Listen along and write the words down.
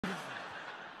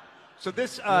So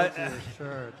this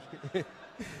Charge.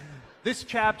 this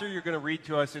chapter you're going to read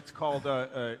to us, it's called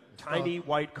Tiny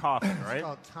White Coffin, right? It's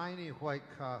called Tiny White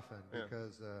Coffin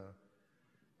because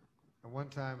one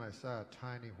time I saw a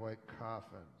tiny white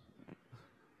coffin,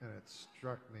 and it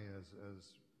struck me as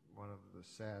one of the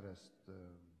saddest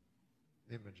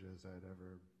images I'd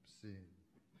ever seen.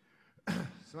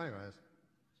 So anyways,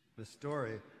 the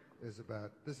story is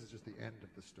about, this is just the end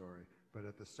of the story, but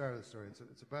at the start of the story,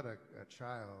 it's about a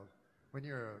child. When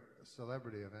you're a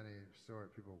celebrity of any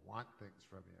sort, people want things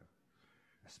from you,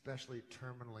 especially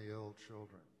terminally ill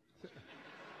children.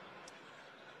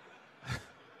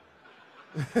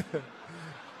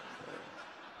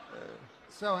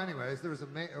 So anyways, there was a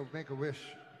Make-A-Wish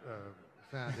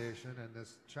foundation, and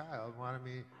this child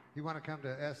he wanted to come to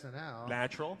SNL.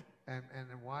 Natural. And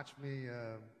watch me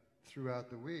throughout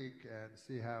the week and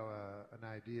see how an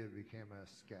idea became a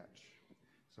sketch.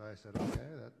 So I said, okay,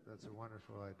 that's a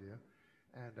wonderful idea.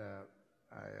 And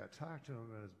I talked to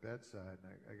him at his bedside,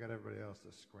 and I got everybody else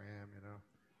to scram, you know.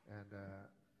 And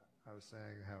I was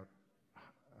saying how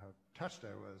touched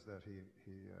I was that he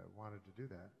wanted to do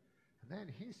that. And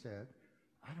then he said,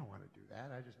 I don't want to do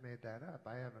that. I just made that up.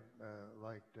 I haven't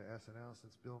liked SNL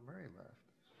since Bill Murray left.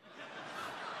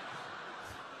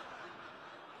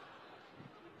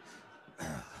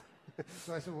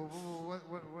 So I said, well,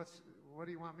 what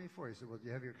do you want me for? He said, well, do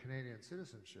you have your Canadian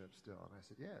citizenship still? And I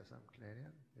said, yes, I'm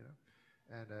Canadian, you know.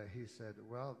 And he said,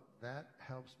 well, that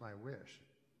helps my wish.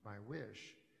 My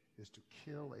wish is to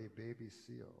kill a baby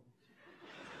seal.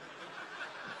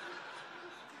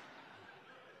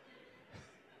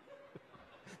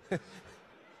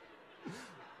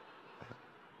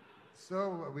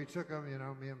 So we took him, you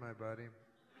know, me and my buddy.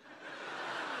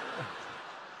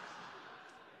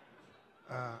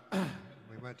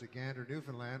 We went to Gander,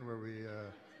 Newfoundland, where we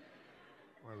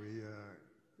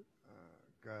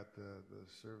got the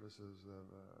services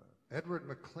of Edward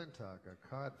McClintock, a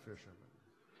cod fisherman.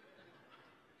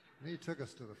 And he took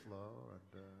us to the flow,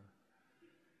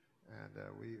 and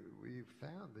we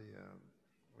found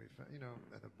you know,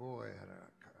 and the boy had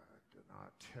a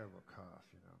terrible cough,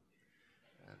 you know,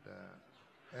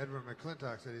 and Edward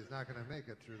McClintock said he's not going to make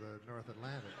it through the North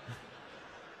Atlantic.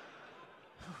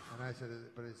 And I said,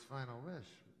 but his final wish,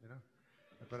 you know.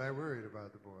 But I worried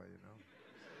about the boy, you know.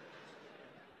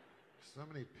 So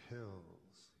many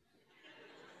pills.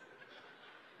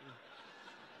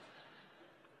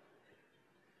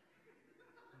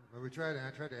 But I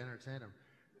tried to entertain him.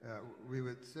 We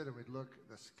would sit and we'd look.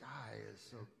 The sky is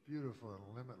so beautiful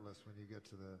and limitless when you get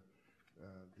to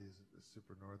these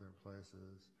super northern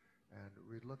places. And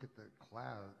we'd look at the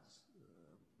clouds,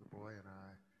 the boy and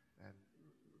I, and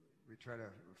we try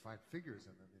to find figures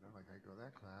in them, you know, like I go,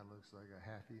 that cloud looks like a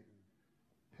half-eaten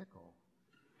pickle.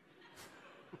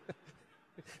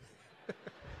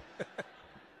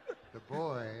 The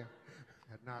boy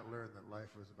had not learned that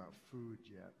life was about food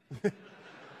yet.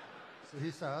 So he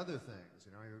saw other things,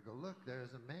 you know, he would go, look,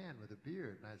 there's a man with a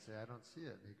beard. And I'd say, I don't see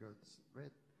it. And he'd go,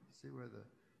 wait, see where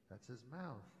that's his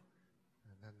mouth.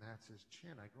 And then that's his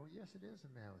chin. I go, yes, it is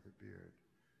a man with a beard.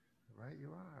 Right,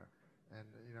 you are. And,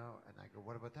 you know, and I go,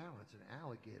 what about that one? It's an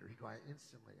alligator. He go, I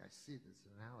see this is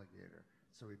an alligator.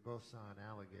 So we both saw an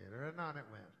alligator, and on it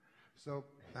went. So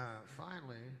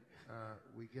finally,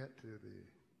 we get to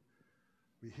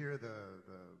we hear the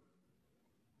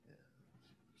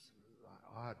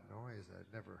odd noise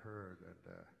I'd never heard,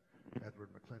 and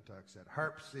Edward McClintock said,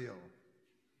 harp seal.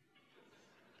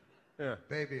 Yeah.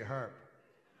 Baby harp.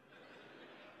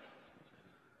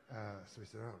 So we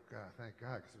said, oh, God, thank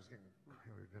God, because it was getting,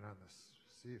 we'd been on the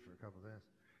sea for a couple of days.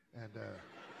 And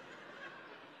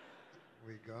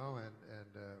we go, and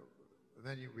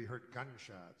then we heard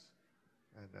gunshots.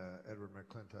 And Edward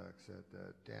McClintock said,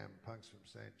 damn punks from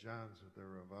St. John's with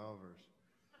their revolvers.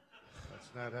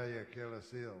 That's not how you kill a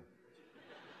seal.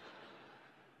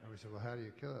 And we said, well, how do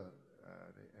you kill it?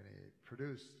 And he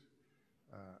produced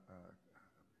a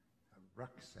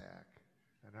rucksack.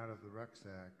 And out of the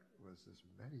rucksack was this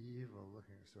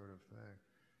medieval-looking sort of thing.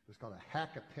 It was called a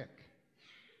hack-a-pick.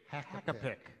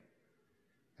 Hack-a-pick.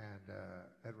 And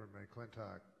Edward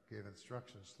McClintock gave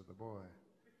instructions to the boy.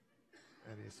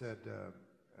 And he said,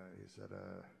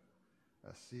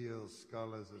 a seal's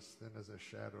skull is as thin as a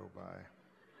shadow by.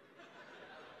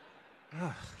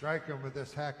 Strike him with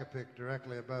this hack-a-pick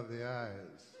directly above the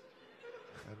eyes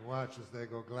and watch as they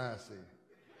go glassy.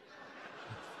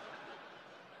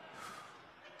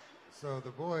 So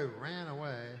the boy ran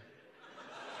away.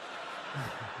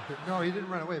 No, he didn't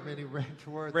run away. I mean, he ran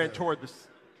toward the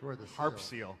harp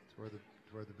seal.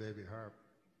 Toward the baby harp.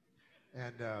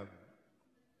 And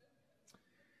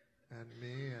And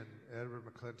me and Edward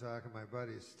McClintock and my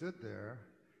buddy stood there,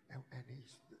 and he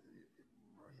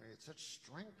had such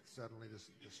strength suddenly, this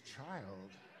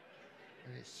child,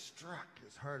 and he struck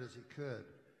as hard as he could,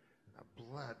 and the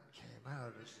blood came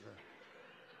out.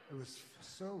 It was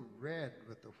so red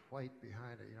with the white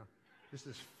behind it, just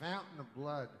this fountain of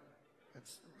blood.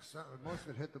 Most of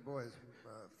it hit the boy's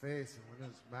face and went in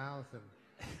his mouth, and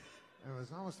it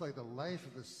was almost like the life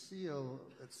of the seal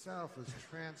itself was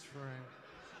transferring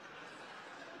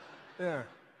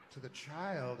to the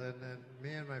child. And then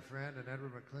me and my friend and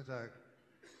Edward McClintock,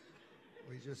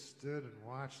 we just stood and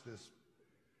watched this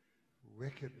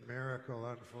wicked miracle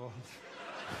unfold.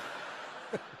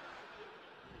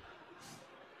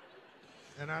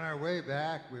 And on our way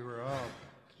back, we were all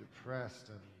depressed,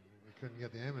 and we couldn't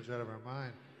get the image out of our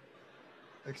mind,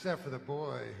 except for the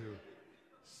boy who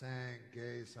sang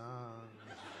gay songs.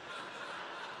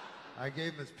 I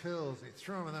gave him his pills, and he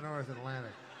threw them in the North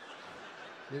Atlantic.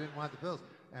 He didn't want the pills.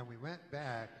 And we went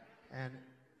back, and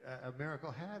a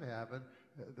miracle had happened.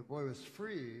 The boy was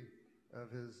free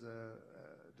of his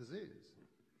disease.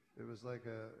 It was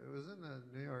it was in the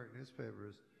New York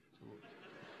newspapers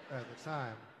at the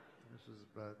time. This was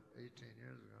about 18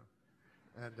 years ago.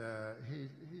 And he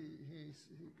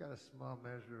got a small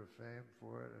measure of fame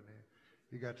for it, and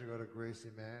he got to go to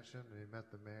Gracie Mansion, and he met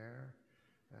the mayor,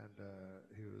 and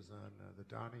he was on the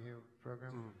Donahue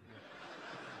program.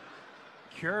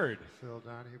 Cured. Phil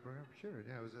Donahue program. Cured.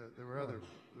 Yeah, there were other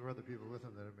people with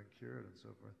him that had been cured and so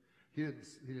forth. He didn't.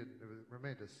 It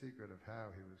remained a secret of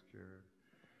how he was cured.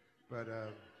 But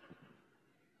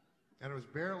and it was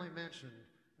barely mentioned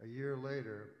a year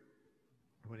later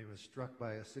when he was struck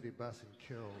by a city bus and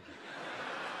killed.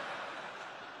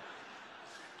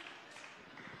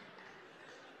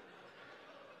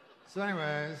 So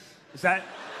anyways.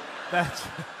 That's...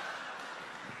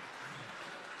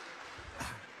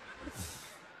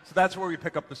 So that's where we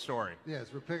pick up the story.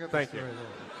 Yes, we'll pick up the story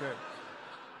there.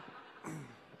 Good.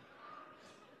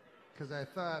 Because I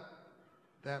thought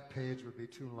that page would be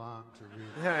too long to read.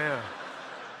 Yeah.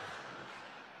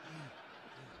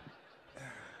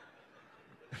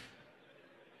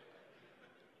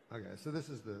 Okay, so this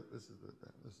is the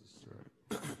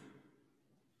story.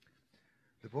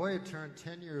 The boy had turned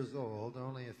 10 years old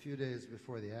only a few days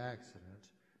before the accident,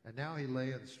 and now he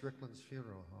lay in Strickland's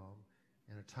funeral home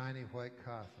in a tiny white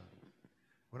coffin.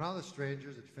 When all the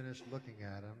strangers had finished looking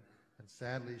at him and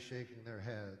sadly shaking their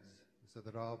heads so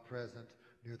that all present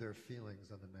knew their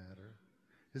feelings on the matter,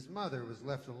 his mother was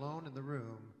left alone in the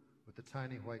room with the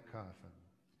tiny white coffin,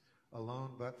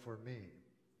 alone but for me.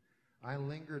 I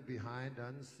lingered behind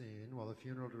unseen while the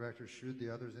funeral director shooed the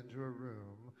others into a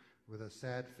room with a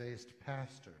sad-faced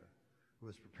pastor who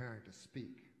was preparing to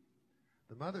speak.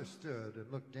 The mother stood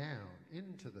and looked down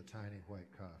into the tiny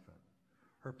white coffin.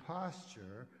 Her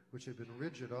posture, which had been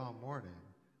rigid all morning,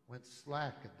 went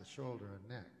slack at the shoulder and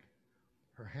neck.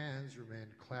 Her hands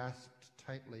remained clasped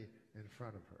tightly in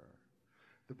front of her.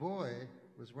 The boy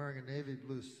was wearing a navy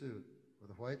blue suit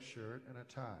with a white shirt and a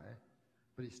tie,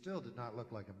 but he still did not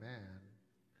look like a man.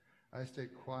 I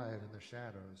stayed quiet in the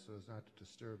shadows so as not to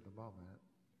disturb the moment.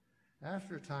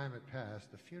 After a time had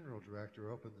passed, the funeral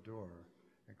director opened the door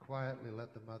and quietly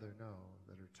let the mother know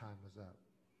that her time was up.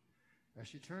 As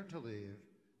she turned to leave,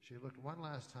 she looked one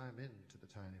last time into the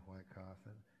tiny white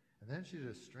coffin, and then she did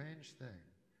a strange thing,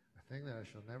 a thing that I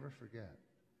shall never forget.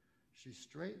 She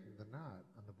straightened the knot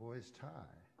on the boy's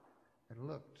tie and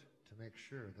looked to make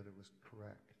sure that it was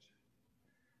correct.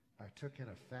 I took in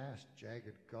a fast,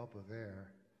 jagged gulp of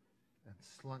air and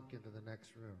slunk into the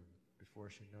next room before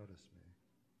she noticed me.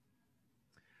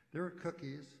 There were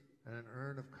cookies and an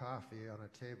urn of coffee on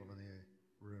a table in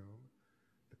the room.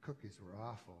 The cookies were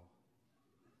awful.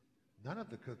 None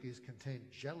of the cookies contained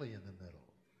jelly in the middle,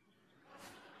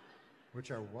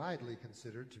 which are widely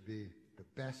considered to be the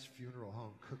best funeral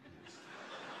home cookies.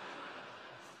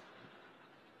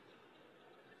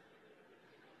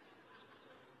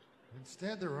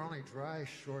 Instead, there were only dry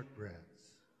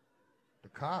shortbreads. The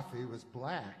coffee was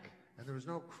black, and there was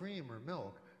no cream or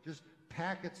milk, just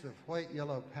packets of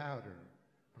white-yellow powder.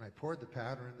 When I poured the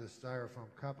powder into the styrofoam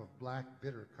cup of black,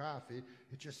 bitter coffee,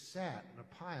 it just sat in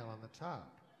a pile on the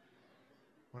top.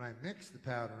 When I mixed the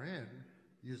powder in,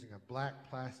 using a black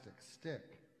plastic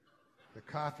stick, the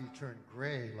coffee turned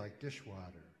gray like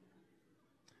dishwater.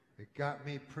 It got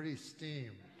me pretty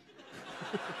steamed.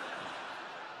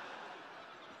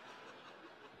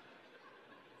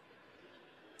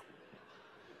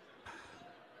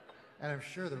 And I'm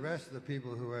sure the rest of the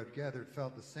people who had gathered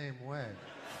felt the same way.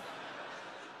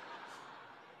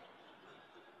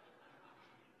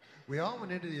 We all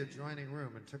went into the adjoining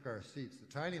room and took our seats.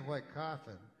 The tiny white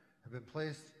coffin had had been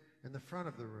placed in the front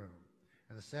of the room,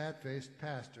 and the sad-faced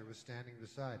pastor was standing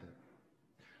beside it.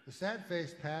 The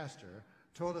sad-faced pastor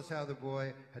told us how the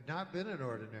boy had not been an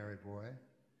ordinary boy.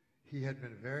 He had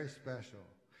been very special.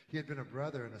 He had been a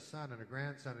brother and a son and a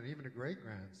grandson and even a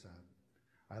great-grandson.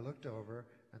 I looked over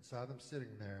and saw them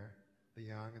sitting there, the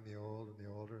young and the old and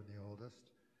the older and the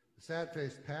oldest. The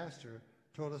sad-faced pastor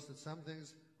told us that some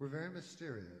things were very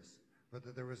mysterious, but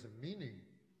that there was a meaning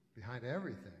behind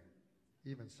everything,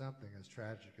 even something as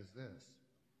tragic as this.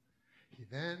 He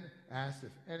then asked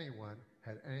if anyone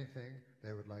had anything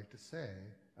they would like to say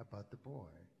about the boy,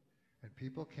 and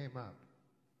people came up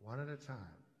one at a time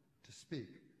to speak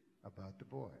about the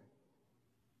boy.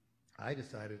 I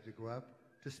decided to go up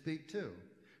to speak too,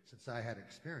 since I had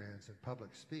experience in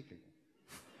public speaking.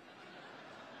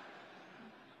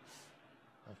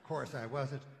 Of course, I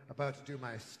wasn't about to do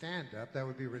my stand-up. That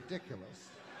would be ridiculous.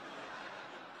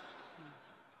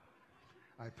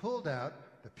 I pulled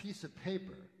out the piece of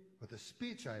paper with a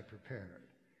speech I prepared,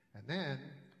 and then,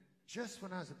 just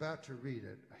when I was about to read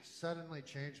it, I suddenly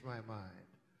changed my mind.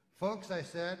 Folks, I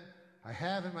said, I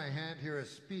have in my hand here a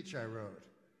speech I wrote,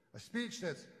 a speech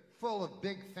that's full of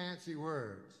big fancy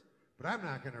words, but I'm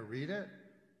not going to read it.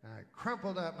 And I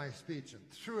crumpled up my speech and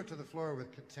threw it to the floor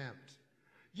with contempt.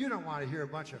 You don't want to hear a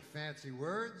bunch of fancy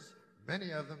words,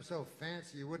 many of them so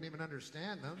fancy you wouldn't even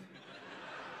understand them.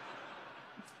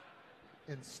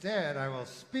 Instead, I will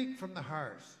speak from the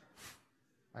heart.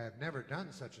 I have never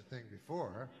done such a thing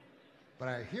before, but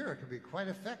I hear it can be quite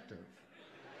effective.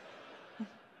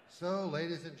 So,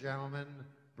 ladies and gentlemen,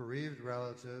 bereaved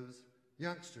relatives,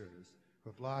 youngsters who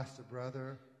have lost a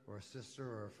brother or a sister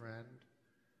or a friend,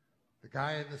 the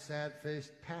guy in the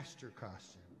sad-faced pastor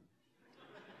costume,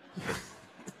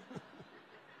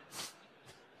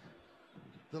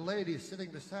 the lady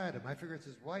sitting beside him, I figure it's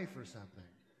his wife or something,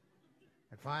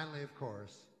 and finally, of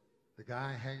course, the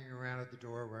guy hanging around at the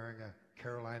door wearing a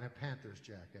Carolina Panthers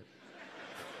jacket,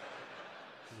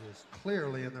 who is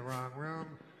clearly in the wrong room,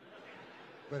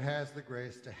 but has the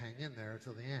grace to hang in there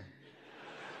till the end.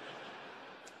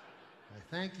 I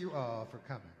thank you all for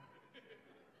coming.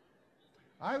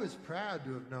 I was proud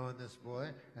to have known this boy,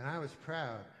 and I was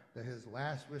proud that his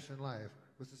last wish in life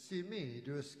was to see me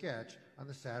do a sketch on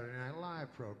the Saturday Night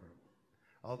Live program.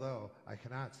 Although I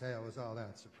cannot say I was all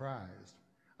that surprised.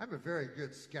 I'm a very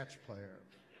good sketch player.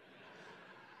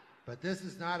 But this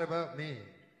is not about me.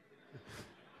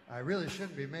 I really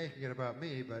shouldn't be making it about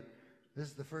me, but this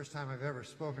is the first time I've ever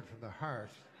spoken from the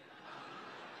heart.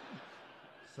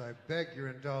 So I beg your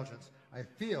indulgence. I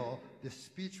feel this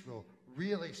speech will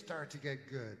really start to get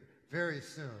good very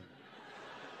soon.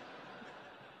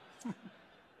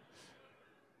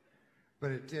 But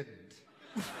it didn't.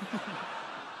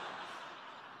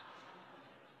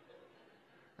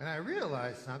 And I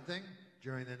realized something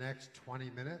during the next 20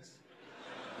 minutes.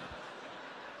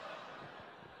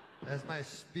 As my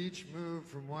speech moved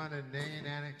from one inane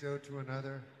anecdote to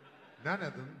another, none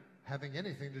of them having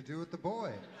anything to do with the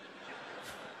boy.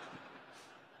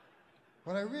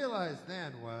 What I realized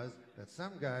then was that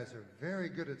some guys are very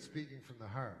good at speaking from the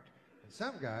heart, and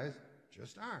some guys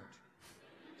just aren't.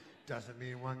 Doesn't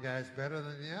mean one guy's better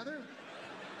than the other.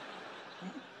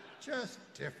 Just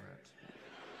different.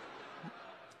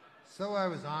 So I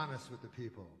was honest with the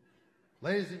people.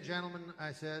 Ladies and gentlemen,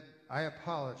 I said, I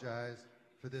apologize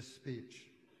for this speech.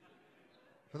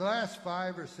 For the last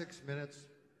 5 or 6 minutes,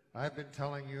 I've been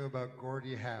telling you about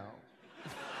Gordie Howe.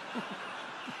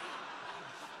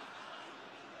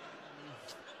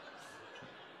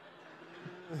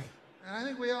 And I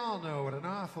think we all know what an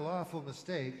awful, awful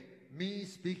mistake me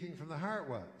speaking from the heart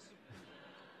was.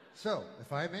 So,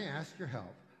 if I may ask your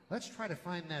help, let's try to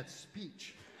find that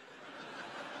speech.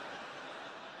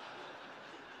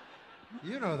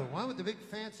 You know, the one with the big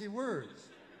fancy words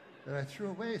that I threw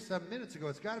away some minutes ago.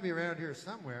 It's got to be around here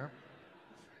somewhere.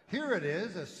 Here it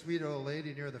is, a sweet old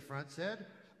lady near the front said.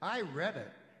 I read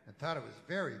it and thought it was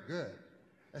very good,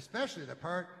 especially the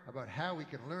part about how we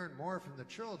can learn more from the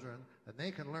children than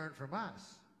they can learn from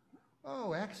us.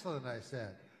 Oh, excellent, I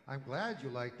said. I'm glad you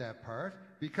liked that part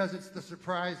because it's the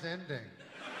surprise ending.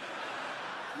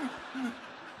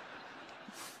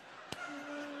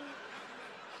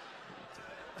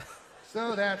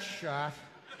 So that's shot.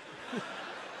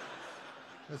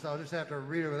 Guess I'll just have to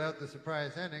read it without the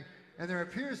surprise ending. And there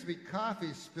appears to be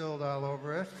coffee spilled all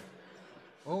over it.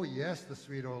 Oh, yes, the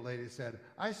sweet old lady said.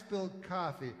 I spilled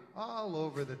coffee all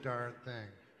over the darn thing.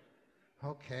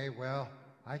 Okay, well,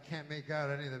 I can't make out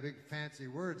any of the big fancy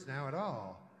words now at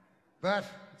all. But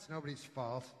it's nobody's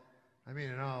fault. I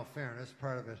mean, in all fairness,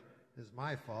 part of it is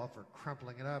my fault for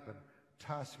crumpling it up and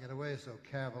tossing it away so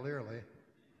cavalierly.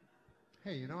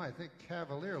 Hey, you know, I think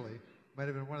cavalierly might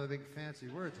have been one of the big fancy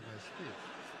words in my speech.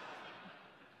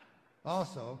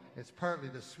 Also, it's partly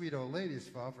the sweet old lady's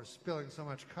fault for spilling so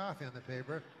much coffee on the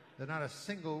paper that not a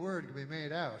single word can be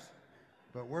made out.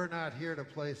 But we're not here to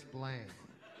place blame.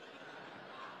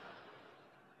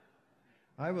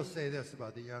 I will say this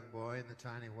about the young boy in the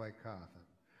tiny white coffin.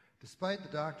 Despite the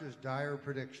doctor's dire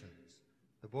predictions,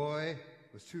 the boy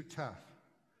was too tough,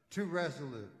 too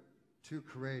resolute, too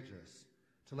courageous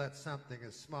to let something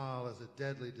as small as a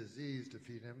deadly disease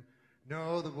defeat him.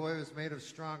 No, the boy was made of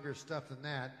stronger stuff than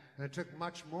that, and it took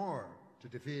much more to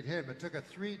defeat him. It took a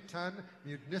 3-ton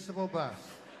municipal bus,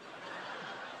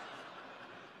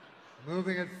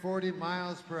 moving at 40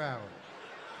 miles per hour,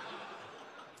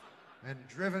 and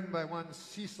driven by one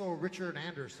Cecil Richard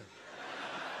Anderson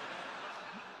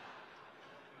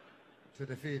to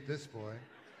defeat this boy.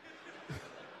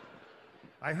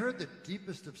 I heard the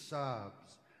deepest of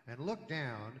sobs and looked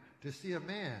down to see a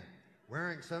man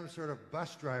wearing some sort of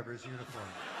bus driver's uniform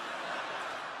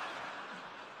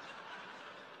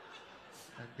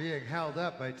and being held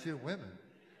up by 2 women.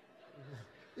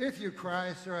 If you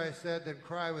cry, sir, I said, then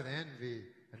cry with envy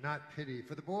and not pity,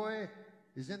 for the boy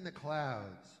is in the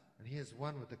clouds, and he is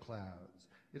one with the clouds.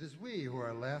 It is we who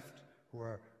are left, who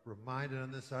are reminded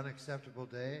on this unacceptable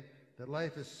day that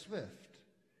life is swift,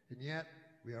 and yet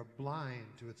we are blind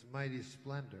to its mighty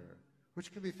splendor,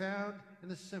 which can be found in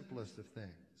the simplest of things.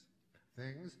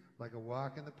 Things like a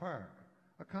walk in the park,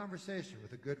 a conversation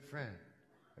with a good friend,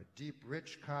 a deep,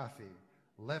 rich coffee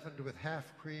leavened with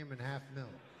half cream and half milk,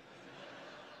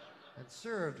 and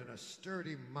served in a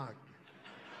sturdy mug,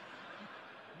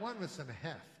 one with some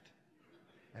heft,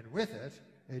 and with it,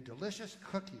 a delicious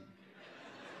cookie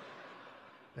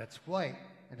that's white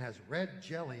and has red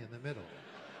jelly in the middle.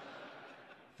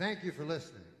 Thank you for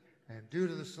listening, and due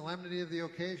to the solemnity of the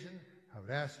occasion, I would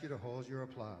ask you to hold your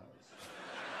applause.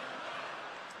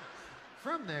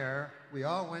 From there, we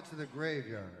all went to the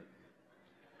graveyard.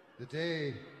 The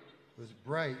day was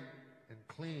bright and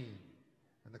clean,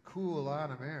 and the cool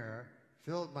autumn air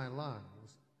filled my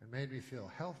lungs and made me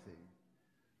feel healthy.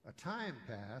 A time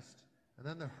passed, and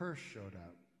then the hearse showed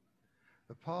up.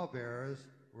 The pallbearers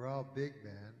were all big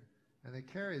men, and they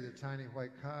carried the tiny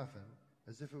white coffin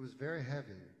as if it was very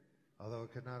heavy, although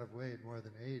it could not have weighed more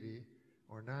than 80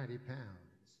 or 90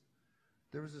 pounds.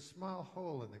 There was a small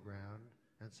hole in the ground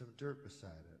and some dirt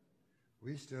beside it.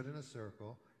 We stood in a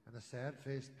circle, and the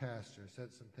sad-faced pastor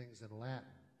said some things in Latin,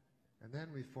 and then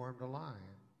we formed a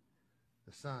line.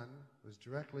 The sun was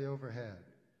directly overhead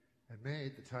and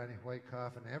made the tiny white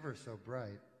coffin ever so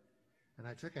bright, and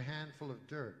I took a handful of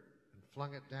dirt and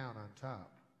flung it down on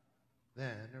top.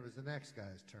 Then it was the next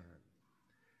guy's turn.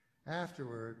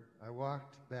 Afterward, I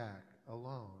walked back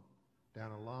alone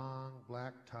down a long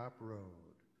black-top road,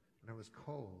 and it was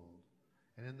cold,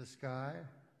 and in the sky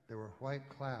there were white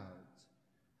clouds,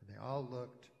 and they all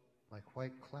looked like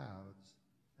white clouds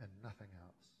and nothing else.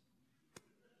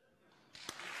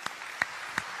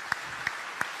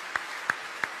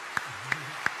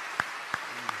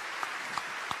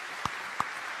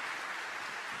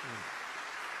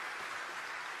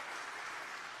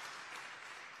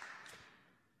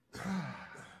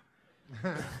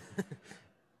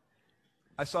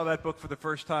 I saw that book for the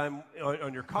first time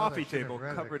on your coffee table,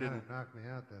 covered in. It kind of knocked me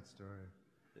out, that story.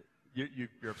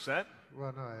 You're upset?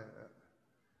 Well,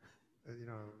 no, you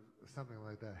know, something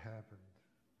like that happened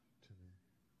to me.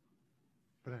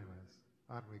 But anyways,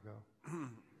 on we go.